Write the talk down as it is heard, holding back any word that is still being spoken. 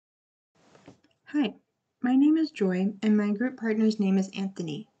Hi, my name is Joy, and my group partner's name is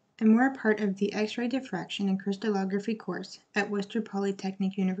Anthony, and we're a part of the X-ray diffraction and crystallography course at Worcester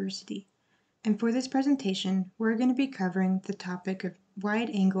Polytechnic University. And for this presentation, we're going to be covering the topic of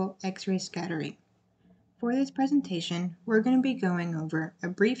wide-angle X-ray scattering. For this presentation, we're going to be going over a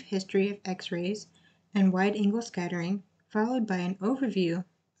brief history of X-rays and wide-angle scattering, followed by an overview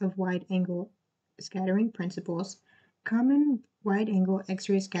of wide-angle scattering principles, common wide-angle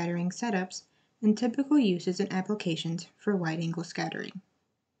X-ray scattering setups, and typical uses and applications for wide-angle scattering.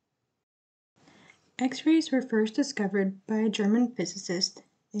 X-rays were first discovered by a German physicist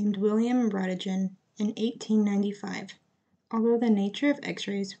named William Röntgen in 1895. Although the nature of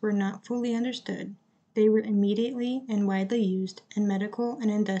X-rays were not fully understood, they were immediately and widely used in medical and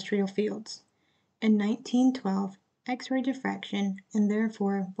industrial fields. In 1912, X-ray diffraction and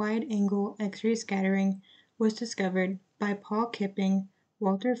therefore wide-angle X-ray scattering was discovered by Paul Kipping,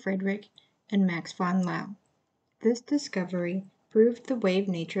 Walter Friedrich, and Max von Laue. This discovery proved the wave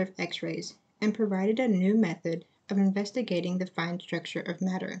nature of X-rays and provided a new method of investigating the fine structure of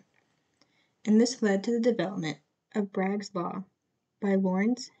matter. And this led to the development of Bragg's law by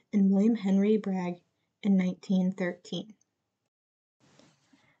Lawrence and William Henry Bragg in 1913.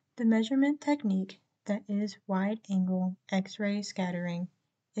 The measurement technique that is wide-angle X-ray scattering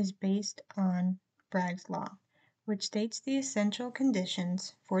is based on Bragg's law, which states the essential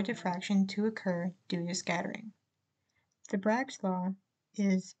conditions for diffraction to occur due to scattering. The Bragg's law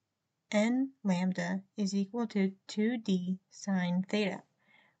is n lambda is equal to 2d sine theta,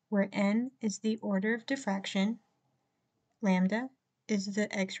 where n is the order of diffraction, lambda is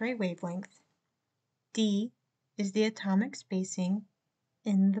the X-ray wavelength, d is the atomic spacing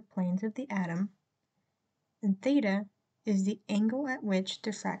in the planes of the atom, and theta is the angle at which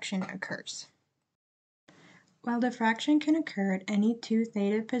diffraction occurs. While diffraction can occur at any 2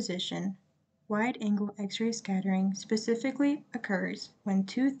 theta position, wide-angle X-ray scattering specifically occurs when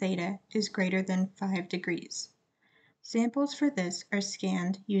 2 theta is greater than 5 degrees. Samples for this are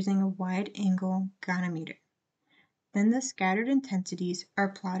scanned using a wide-angle ganometer. Then the scattered intensities are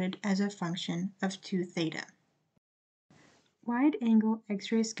plotted as a function of 2 theta. Wide-angle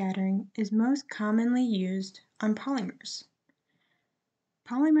X-ray scattering is most commonly used on polymers.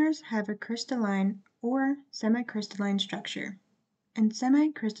 Polymers have a crystalline or semicrystalline structure, and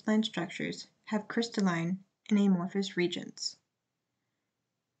semicrystalline structures have crystalline and amorphous regions.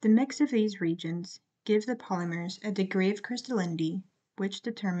 The mix of these regions gives the polymers a degree of crystallinity which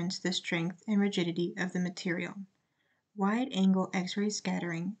determines the strength and rigidity of the material. Wide-angle X-ray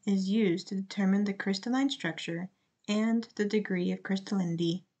scattering is used to determine the crystalline structure and the degree of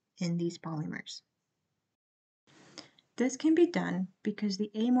crystallinity in these polymers. This can be done because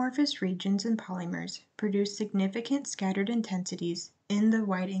the amorphous regions in polymers produce significant scattered intensities in the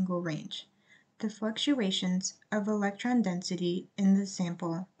wide-angle range. The fluctuations of electron density in the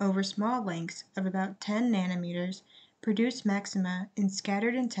sample over small lengths of about 10 nanometers produce maxima in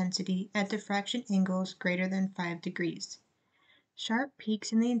scattered intensity at diffraction angles greater than 5 degrees. Sharp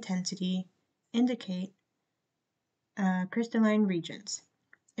peaks in the intensity indicate crystalline regions,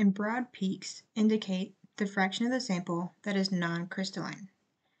 and broad peaks indicate the fraction of the sample that is non-crystalline.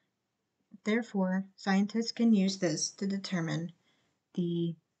 Therefore, scientists can use this to determine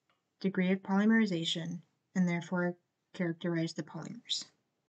the degree of polymerization and therefore characterize the polymers.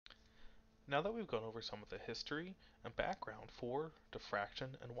 Now that we've gone over some of the history and background for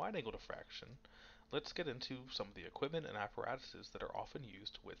diffraction and wide-angle diffraction, let's get into some of the equipment and apparatuses that are often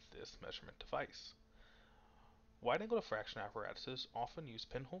used with this measurement device. Wide-angle diffraction apparatuses often use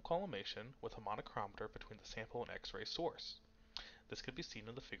pinhole collimation with a monochromator between the sample and X-ray source. This can be seen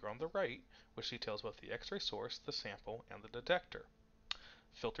in the figure on the right, which details both the X-ray source, the sample, and the detector.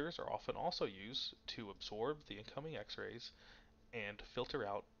 Filters are often also used to absorb the incoming X-rays and filter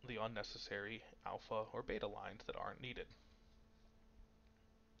out the unnecessary alpha or beta lines that aren't needed.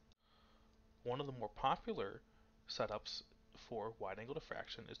 One of the more popular setups for wide-angle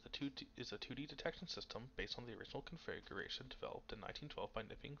diffraction is a 2D detection system based on the original configuration developed in 1912 by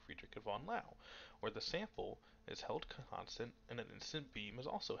Knipping, Friedrich, and von Laue, where the sample is held constant and an incident beam is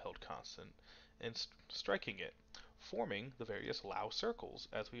also held constant in striking it, forming the various Laue circles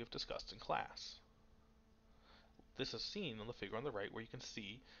as we have discussed in class. This is seen on the figure on the right, where you can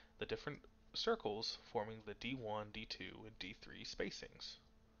see the different circles forming the D1, D2, and D3 spacings.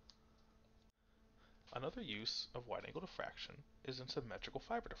 Another use of wide-angle diffraction is in symmetrical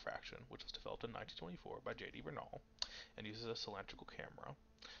fiber diffraction, which was developed in 1924 by J.D. Bernal and uses a cylindrical camera,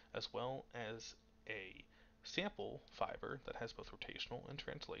 as well as a sample fiber that has both rotational and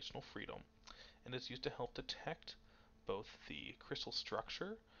translational freedom, and is used to help detect both the crystal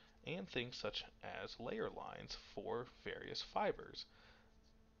structure and things such as layer lines for various fibers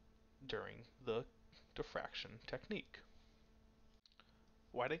during the diffraction technique.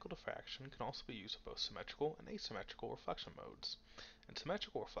 Wide-angle diffraction can also be used in both symmetrical and asymmetrical reflection modes. In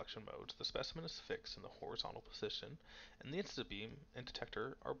symmetrical reflection modes, the specimen is fixed in the horizontal position, and the incident beam and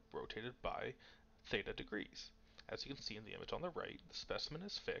detector are rotated by theta degrees. As you can see in the image on the right, the specimen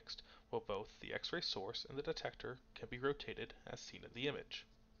is fixed, while both the X-ray source and the detector can be rotated as seen in the image.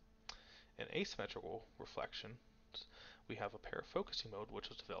 In asymmetrical reflection, we have a parafocusing mode which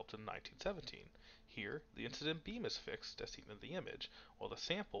was developed in 1917. Here, the incident beam is fixed as seen in the image, while the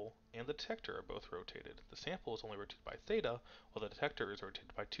sample and the detector are both rotated. The sample is only rotated by theta, while the detector is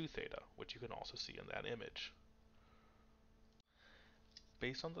rotated by 2 theta, which you can also see in that image.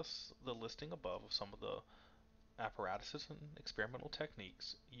 Based on the listing above of some of the apparatuses and experimental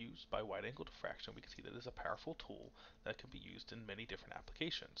techniques used by wide-angle diffraction, we can see that it is a powerful tool that can be used in many different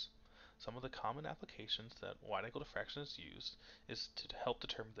applications. Some of the common applications that wide-angle diffraction is used is to help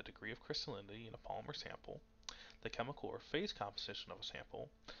determine the degree of crystallinity in a polymer sample, the chemical or phase composition of a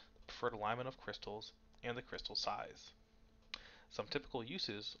sample, the preferred alignment of crystals, and the crystal size. Some typical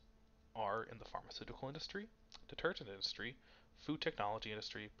uses are in the pharmaceutical industry, detergent industry, food technology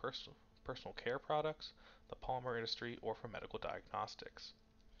industry, personal care products, the polymer industry, or for medical diagnostics.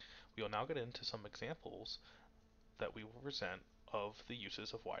 We will now get into some examples that we will present of the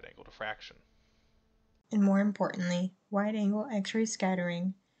uses of wide-angle diffraction. And more importantly, wide-angle X-ray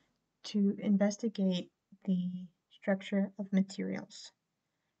scattering to investigate the structure of materials.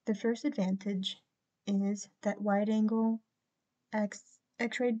 The first advantage is that wide-angle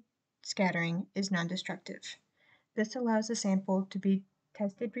X-ray scattering is non-destructive. This allows the sample to be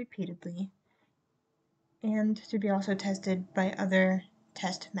tested repeatedly and to be also tested by other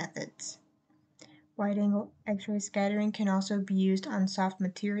test methods. Wide-angle X-ray scattering can also be used on soft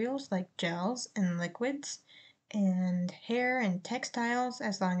materials like gels and liquids, and hair and textiles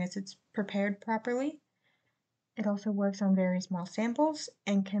as long as it's prepared properly. It also works on very small samples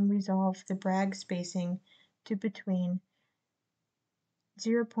and can resolve the Bragg spacing to between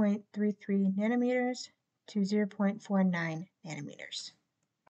 0.33 nanometers to 0.49 nanometers.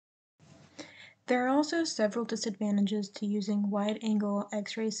 There are also several disadvantages to using wide-angle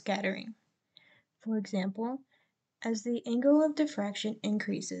X-ray scattering. For example, as the angle of diffraction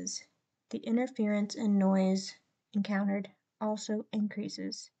increases, the interference and noise encountered also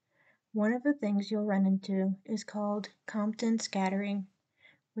increases. One of the things you'll run into is called Compton scattering,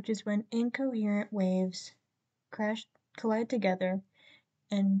 which is when incoherent waves collide together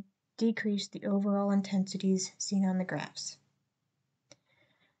and decrease the overall intensities seen on the graphs.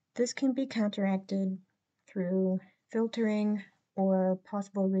 This can be counteracted through filtering or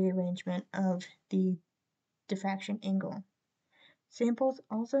possible rearrangement of the diffraction angle. Samples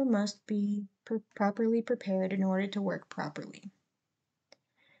also must be properly prepared in order to work properly.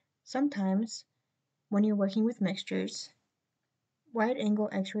 Sometimes, when you're working with mixtures, wide-angle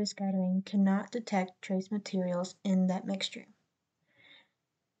X-ray scattering cannot detect trace materials in that mixture.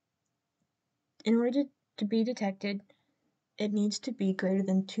 In order to be detected, it needs to be greater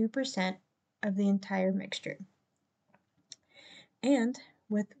than 2% of the entire mixture. And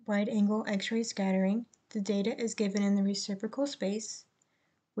with wide-angle X-ray scattering, the data is given in the reciprocal space,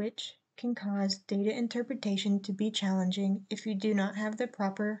 which can cause data interpretation to be challenging if you do not have the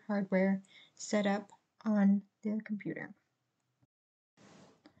proper hardware set up on the computer.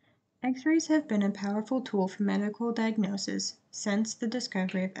 X-rays have been a powerful tool for medical diagnosis since the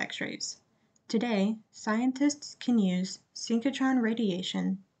discovery of X-rays. Today, scientists can use synchrotron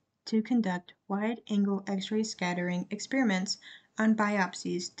radiation to conduct wide-angle X-ray scattering experiments on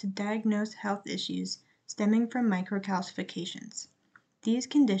biopsies to diagnose health issues stemming from microcalcifications. These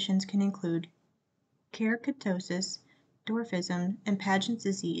conditions can include keratosis, dwarfism, and Paget's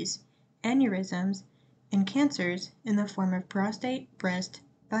disease, aneurysms, and cancers in the form of prostate, breast,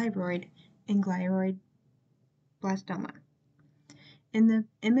 thyroid, and glioblastoma. In the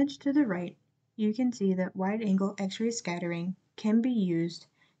image to the right, you can see that wide-angle X-ray scattering can be used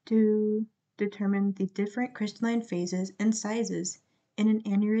to determine the different crystalline phases and sizes in an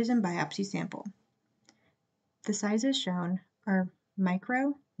aneurysm biopsy sample. The sizes shown are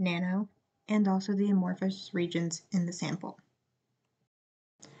micro, nano, and also the amorphous regions in the sample.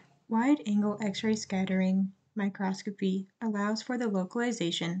 Wide-angle X-ray scattering microscopy allows for the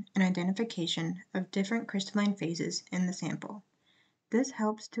localization and identification of different crystalline phases in the sample. This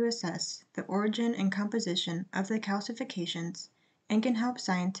helps to assess the origin and composition of the calcifications and can help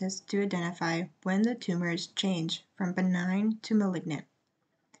scientists to identify when the tumors change from benign to malignant.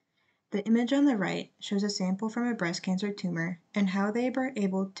 The image on the right shows a sample from a breast cancer tumor and how they were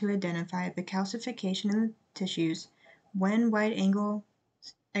able to identify the calcification in the tissues when wide-angle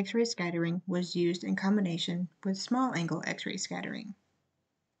X-ray scattering was used in combination with small-angle X-ray scattering.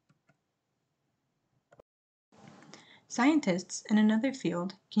 Scientists in another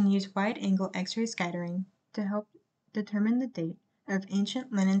field can use wide-angle X-ray scattering to help determine the date of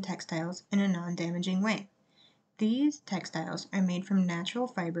ancient linen textiles in a non-damaging way. These textiles are made from natural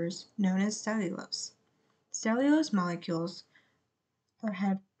fibers known as cellulose. Cellulose molecules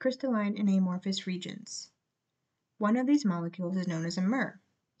have crystalline and amorphous regions. One of these molecules is known as a mer,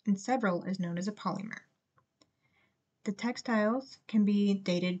 and several is known as a polymer. The textiles can be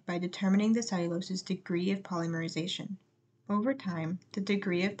dated by determining the cellulose's degree of polymerization. Over time, the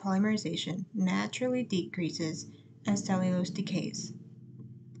degree of polymerization naturally decreases as cellulose decays.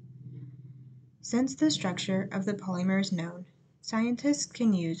 Since the structure of the polymer is known, scientists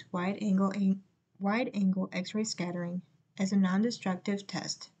can use wide-angle X-ray scattering as a non-destructive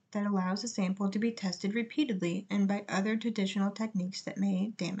test that allows a sample to be tested repeatedly and by other traditional techniques that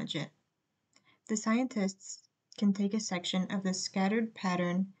may damage it. The scientists can take a section of the scattered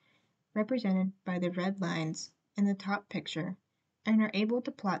pattern represented by the red lines in the top picture and are able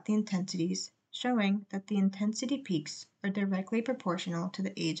to plot the intensities, showing that the intensity peaks are directly proportional to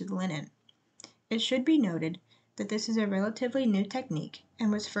the age of the linen. It should be noted that this is a relatively new technique and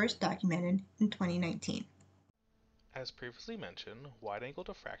was first documented in 2019. As previously mentioned, wide-angle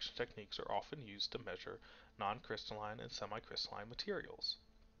diffraction techniques are often used to measure non-crystalline and semi-crystalline materials.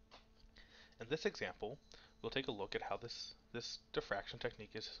 In this example, we'll take a look at how this diffraction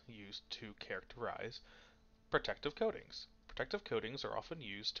technique is used to characterize protective coatings. Protective coatings are often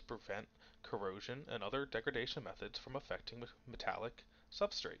used to prevent corrosion and other degradation methods from affecting metallic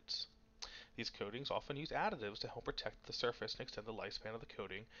substrates. These coatings often use additives to help protect the surface and extend the lifespan of the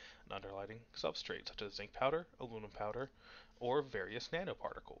coating and underlying substrates such as zinc powder, aluminum powder, or various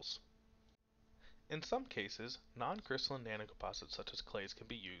nanoparticles. In some cases, non-crystalline nanocomposites such as clays can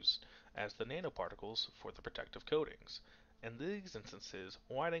be used as the nanoparticles for the protective coatings. In these instances,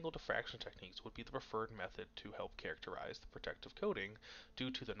 wide-angle diffraction techniques would be the preferred method to help characterize the protective coating due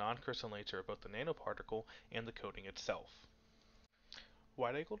to the non-crystalline nature of both the nanoparticle and the coating itself.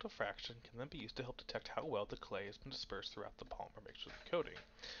 Wide-angle diffraction can then be used to help detect how well the clay has been dispersed throughout the polymer mixture of the coating.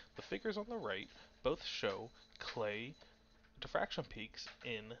 The figures on the right both show clay diffraction peaks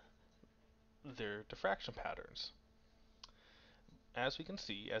in their diffraction patterns. As we can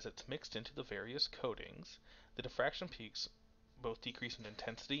see, as it's mixed into the various coatings, the diffraction peaks both decrease in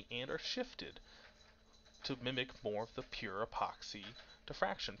intensity and are shifted to mimic more of the pure epoxy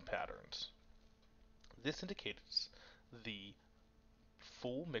diffraction patterns. This indicates the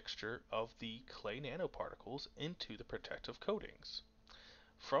full mixture of the clay nanoparticles into the protective coatings.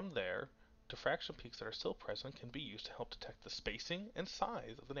 From there, diffraction peaks that are still present can be used to help detect the spacing and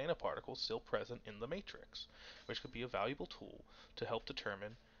size of the nanoparticles still present in the matrix, which could be a valuable tool to help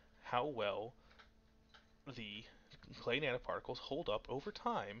determine how well the clay nanoparticles hold up over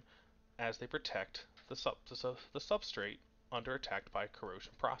time as they protect the substrate under attack by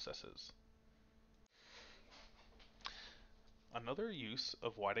corrosion processes. Another use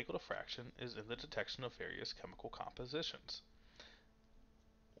of wide-angle diffraction is in the detection of various chemical compositions.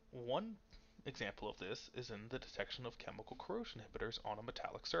 One example of this is in the detection of chemical corrosion inhibitors on a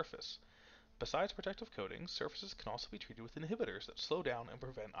metallic surface. Besides protective coatings, surfaces can also be treated with inhibitors that slow down and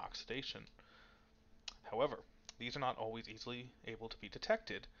prevent oxidation. However, these are not always easily able to be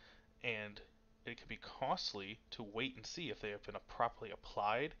detected, and it can be costly to wait and see if they have been properly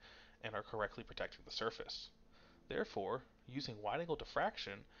applied and are correctly protecting the surface. Therefore, using wide-angle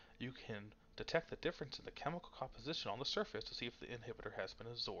diffraction, you can detect the difference in the chemical composition on the surface to see if the inhibitor has been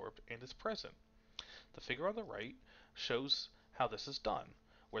absorbed and is present. The figure on the right shows how this is done,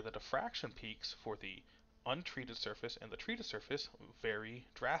 where the diffraction peaks for the untreated surface and the treated surface vary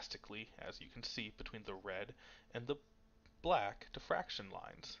drastically, as you can see between the red and the black diffraction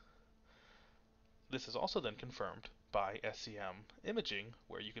lines. This is also then confirmed by SEM imaging,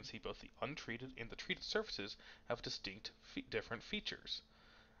 where you can see both the untreated and the treated surfaces have distinct different features.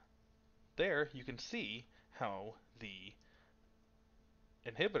 There you can see how the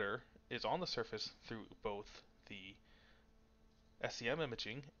inhibitor is on the surface through both the SEM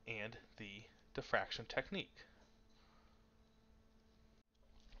imaging and the diffraction technique.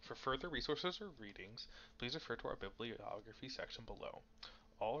 For further resources or readings, please refer to our bibliography section below.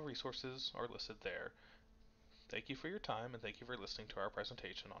 All resources are listed there. Thank you for your time, and thank you for listening to our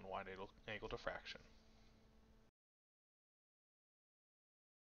presentation on wide-angle diffraction.